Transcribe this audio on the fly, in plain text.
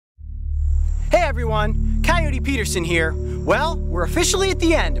Hey everyone, Coyote Peterson here. Well, we're officially at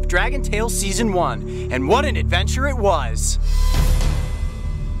the end of Dragon Tales Season 1, and what an adventure it was!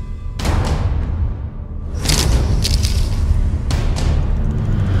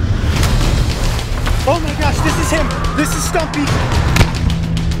 Oh my gosh, this is him! This is Stumpy!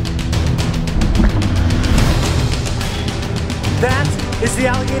 That is the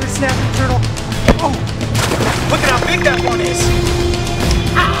alligator snapping turtle. Oh! Look at how big that one is!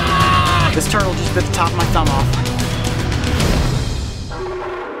 Ah! This turtle just bit the top of my thumb off.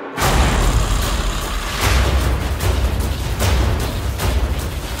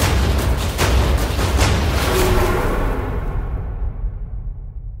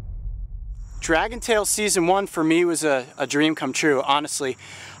 Dragon Tales Season 1 for me was a dream come true, honestly.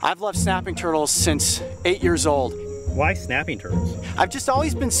 I've loved snapping turtles since 8 years old. Why snapping turtles? I've just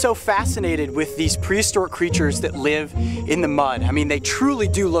always been so fascinated with these prehistoric creatures that live in the mud. I mean, they truly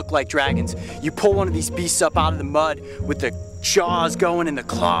do look like dragons. You pull one of these beasts up out of the mud with the jaws going and the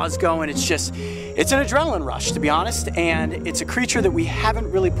claws going. It's an adrenaline rush, to be honest, and it's a creature that we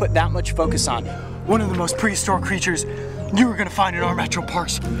haven't really put that much focus on. One of the most prehistoric creatures you were gonna find in our metro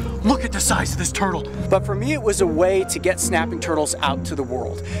parks. Look at the size of this turtle. But for me, it was a way to get snapping turtles out to the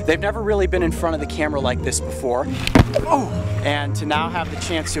world. They've never really been in front of the camera like this before. Oh! And to now have the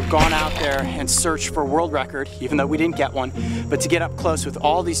chance to have gone out there and search for a world record, even though we didn't get one, but to get up close with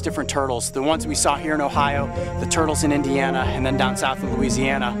all these different turtles, the ones we saw here in Ohio, the turtles in Indiana, and then down south in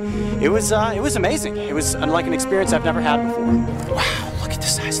Louisiana, it was amazing. It was like an experience I've never had before. Wow, look at the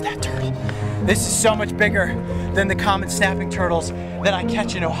size of that turtle. This is so much bigger than the common snapping turtles that I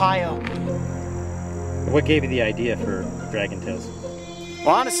catch in Ohio. What gave you the idea for Dragon Tales?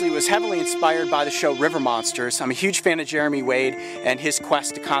 Well, honestly, it was heavily inspired by the show River Monsters. I'm a huge fan of Jeremy Wade and his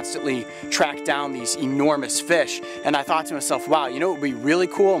quest to constantly track down these enormous fish. And I thought to myself, wow, you know what would be really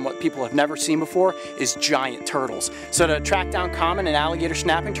cool and what people have never seen before is giant turtles. So to track down common and alligator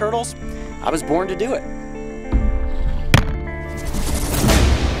snapping turtles, I was born to do it.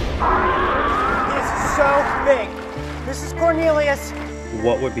 So big. This is Cornelius.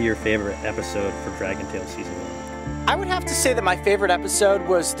 What would be your favorite episode for Dragon Tales Season 1? I would have to say that my favorite episode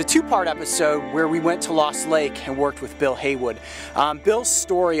was the two-part episode where we went to Lost Lake and worked with Bill Haywood. Bill's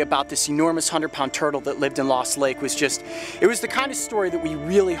story about this enormous 100-pound turtle that lived in Lost Lake was it was the kind of story that we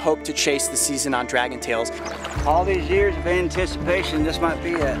really hoped to chase this season on Dragon Tales. All these years of anticipation, this might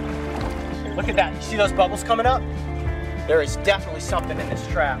be it. Look at that. You see those bubbles coming up? There is definitely something in this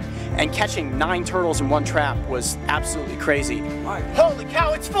trap. And catching 9 turtles in one trap was absolutely crazy. Holy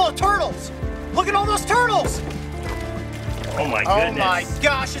cow, it's full of turtles! Look at all those turtles! Oh my goodness. Oh my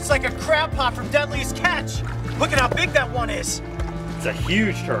gosh, it's like a crab pot from Deadliest Catch. Look at how big that one is. It's a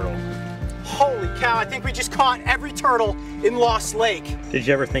huge turtle. Holy cow, I think we just caught every turtle in Lost Lake. Did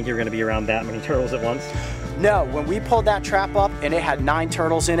you ever think you were going to be around that many turtles at once? No, when we pulled that trap up and it had 9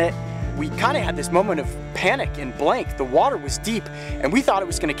 turtles in it, we kind of had this moment of panic and blank. The water was deep and we thought it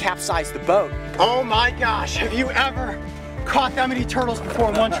was going to capsize the boat. Oh my gosh, have you ever caught that many turtles before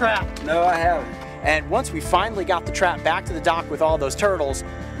in one trap? No, I haven't. And once we finally got the trap back to the dock with all those turtles,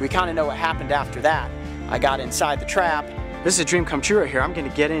 we kind of know what happened after that. I got inside the trap. This is a dream come true right here. I'm going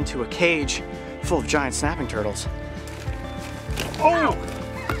to get into a cage full of giant snapping turtles. Oh!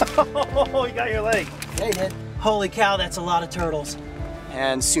 Oh, you got your leg. Yeah, you did. Holy cow, that's a lot of turtles.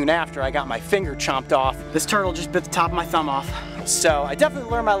 And soon after, I got my finger chomped off. This turtle just bit the top of my thumb off. So I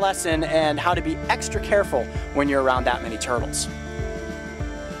definitely learned my lesson and how to be extra careful when you're around that many turtles.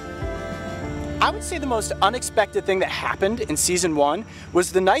 I would say the most unexpected thing that happened in Season 1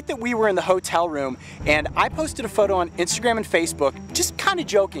 was the night that we were in the hotel room and I posted a photo on Instagram and Facebook, just kind of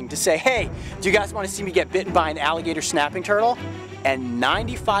joking, to say, hey, do you guys want to see me get bitten by an alligator snapping turtle? And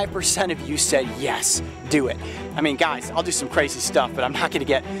 95% of you said yes, do it. I mean, guys, I'll do some crazy stuff, but I'm not gonna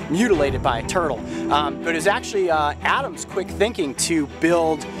get mutilated by a turtle. But it was actually Adam's quick thinking to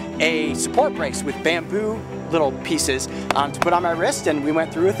build a support brace with bamboo little pieces to put on my wrist, and we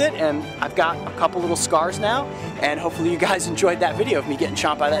went through with it, and I've got a couple little scars now, and hopefully you guys enjoyed that video of me getting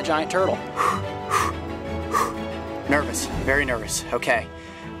chomped by that giant turtle. Nervous, very nervous. Okay,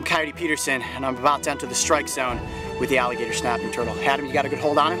 I'm Coyote Peterson, and I'm about to enter the strike zone with the alligator snapping turtle. Adam, you got a good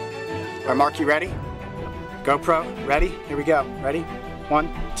hold on him? All right, Mark, you ready? GoPro, ready? Here we go. Ready? 1,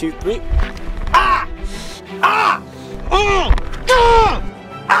 2, 3. Ah! Ah! Oh! Ah!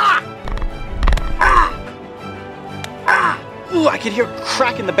 Ah! Ah! Ah! Ooh, I could hear a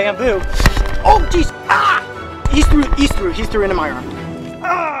crack in the bamboo. Oh, jeez! Ah! He's through into my arm.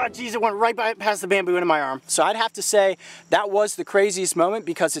 Ah! geez, it went right past the bamboo into my arm. So I'd have to say that was the craziest moment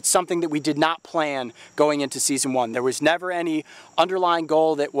because it's something that we did not plan going into season 1. There was never any underlying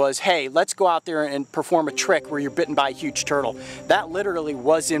goal that was, hey, let's go out there and perform a trick where you're bitten by a huge turtle. That literally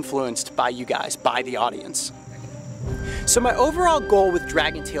was influenced by you guys, by the audience. So my overall goal with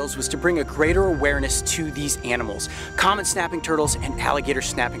Dragon Tales was to bring a greater awareness to these animals. Common snapping turtles and alligator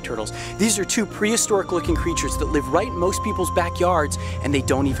snapping turtles. These are two prehistoric looking creatures that live right in most people's backyards and they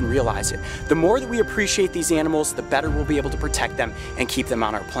don't even realize it. The more that we appreciate these animals, the better we'll be able to protect them and keep them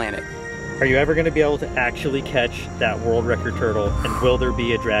on our planet. Are you ever going to be able to actually catch that world record turtle, and will there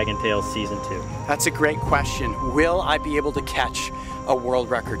be a Dragon Tales Season 2? That's a great question. Will I be able to catch a world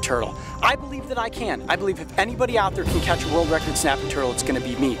record turtle? I believe that I can. I believe if anybody out there can catch a world record snapping turtle, it's going to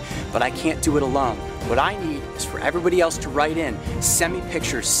be me. But I can't do it alone. What I need is for everybody else to write in, send me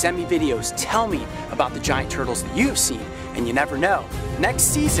pictures, send me videos, tell me about the giant turtles that you've seen. And you never know, next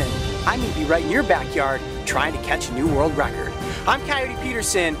season, I may be right in your backyard trying to catch a new world record. I'm Coyote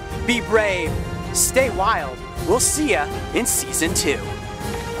Peterson. Be brave, stay wild. We'll see ya in season 2.